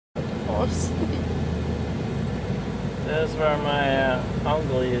fall asleep. This is where my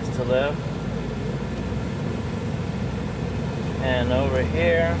uncle used to live. And over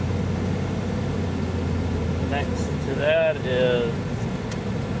here, next to that is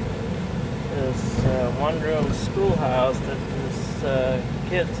this one-room schoolhouse that his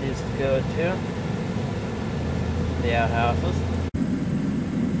kids used to go to. The outhouses.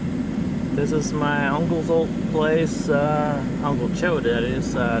 This is my uncle's old place, Uncle Joe that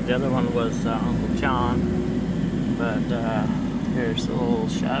is. The other one was Uncle John. But here's a little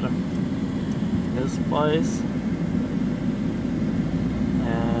shot of his place.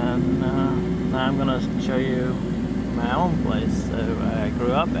 And now I'm going to show you my own place that I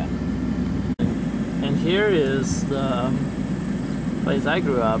grew up at. And here is the place I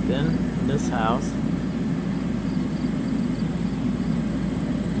grew up in this house.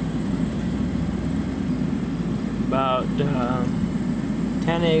 About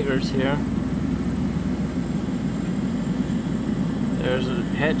 10 acres here. There's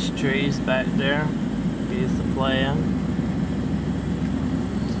hedge trees back there we used to play in.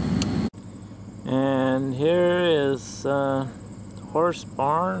 And here is horse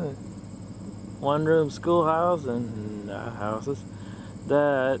barn, one-room schoolhouse, and houses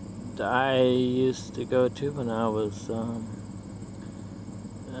that I used to go to when I was a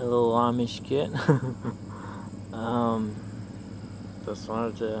little Amish kid. Just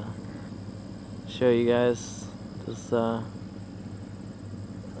wanted to show you guys this.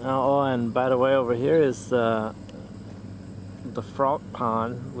 Oh, and by the way, over here is the frog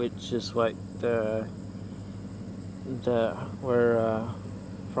pond, which is like where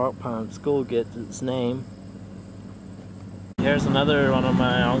Frog Pond School gets its name. Here's another one of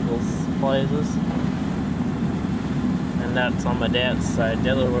my uncle's places, and that's on my dad's side.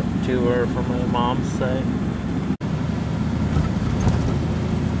 The other two were from my mom's side.